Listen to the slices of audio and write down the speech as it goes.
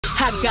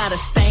I got a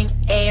stank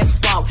ass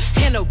walk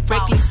and a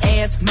reckless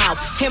ass mouth.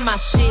 And my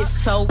shit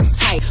so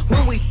tight.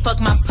 When we fuck,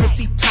 my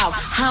pussy talk.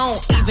 I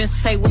don't even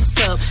say what's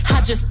up.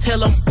 I just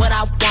tell him what I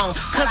want.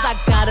 Cause I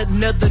got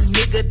another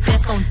nigga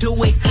that's gonna do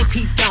it if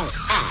he don't.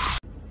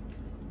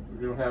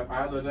 If you don't have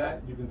either of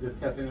that, you can just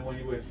test anyone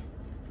you wish.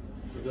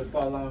 So just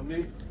follow along with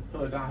me,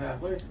 pull it down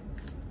halfway. You're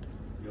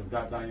gonna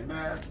drop down your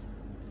mask.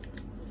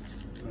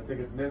 You're gonna take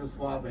a nasal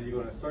swab and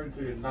you're gonna insert it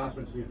to your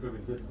nostril until you feel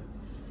resistance.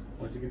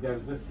 Once you get that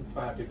resistance,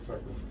 5 big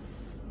circles.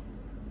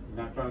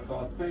 You're not trying to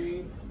cause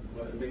pain,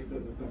 but it may feel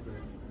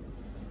discomfort.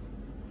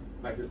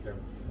 Like this there.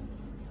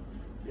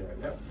 Yeah,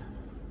 yep.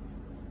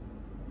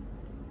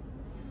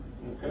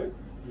 Okay,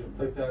 you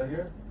place that in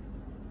here.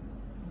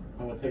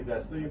 I'm gonna take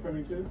that sleeve from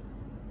you too.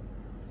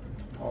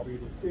 I'll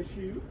read the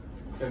tissue.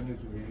 10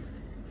 minutes you read.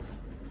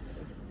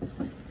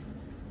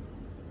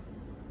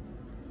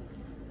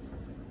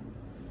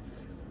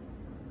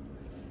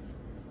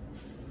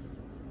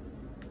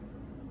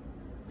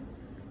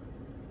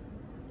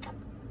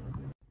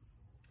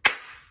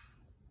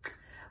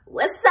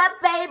 What's up,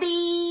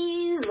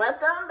 babies?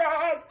 Welcome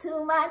back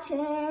to my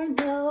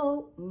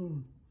channel.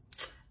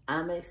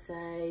 I'm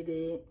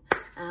excited.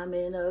 I'm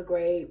in a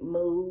great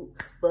mood.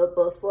 But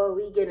before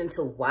we get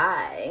into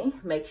why,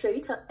 make sure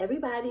you tell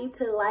everybody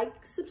to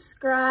like,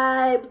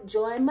 subscribe,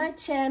 join my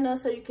channel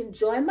so you can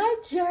join my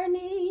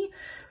journey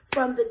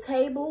from the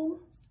table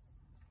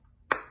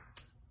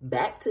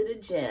back to the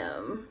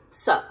gym.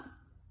 So,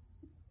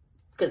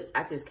 because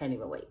I just can't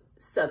even wait.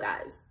 So,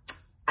 guys,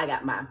 I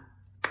got my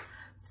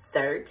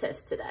third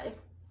test today.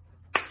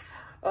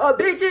 A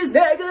bitch is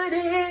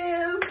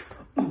negative.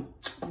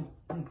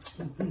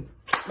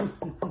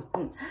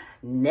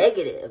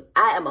 Negative.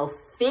 I am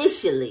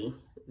officially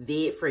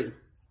VID free.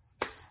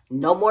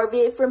 No more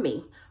VID for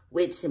me,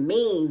 which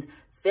means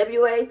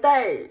February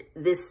 3rd,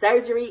 this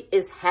surgery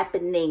is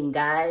happening,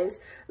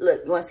 guys.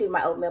 Look, you want to see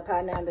my oatmeal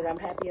pie now that I'm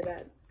happy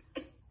about?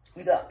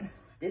 We go.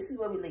 This is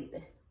where we leave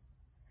it.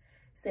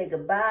 Say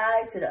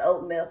goodbye to the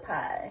oatmeal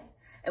pie.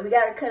 And we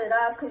got to cut it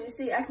off because you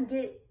see, I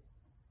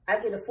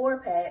get a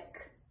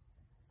 4-pack.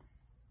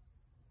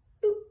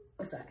 Ooh,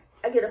 I'm sorry.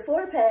 I get a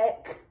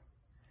 4-pack.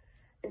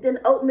 And then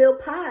oatmeal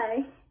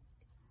pie.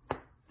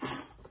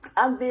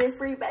 I'm VID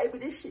free, baby.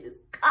 This shit is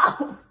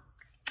gone.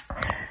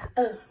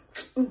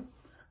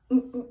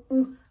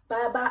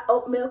 Bye-bye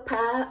oatmeal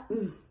pie.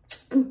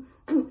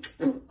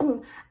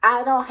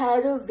 I don't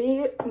have a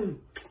VID.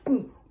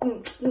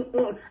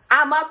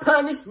 I'm a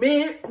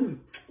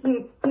punishment.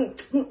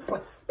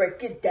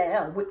 Break it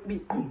down with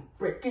me.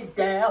 Break it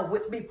down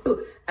with me.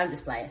 I'm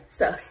just playing.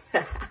 So,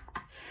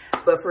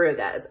 but for real,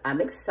 guys,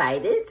 I'm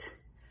excited.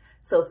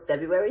 So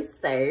February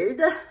 3rd,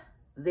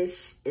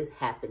 this is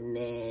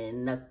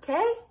happening,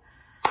 okay?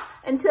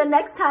 Until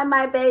next time,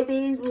 my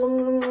babies,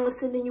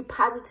 sending you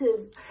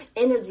positive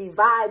energy,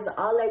 vibes,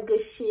 all that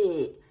good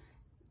shit.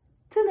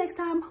 Till next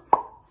time.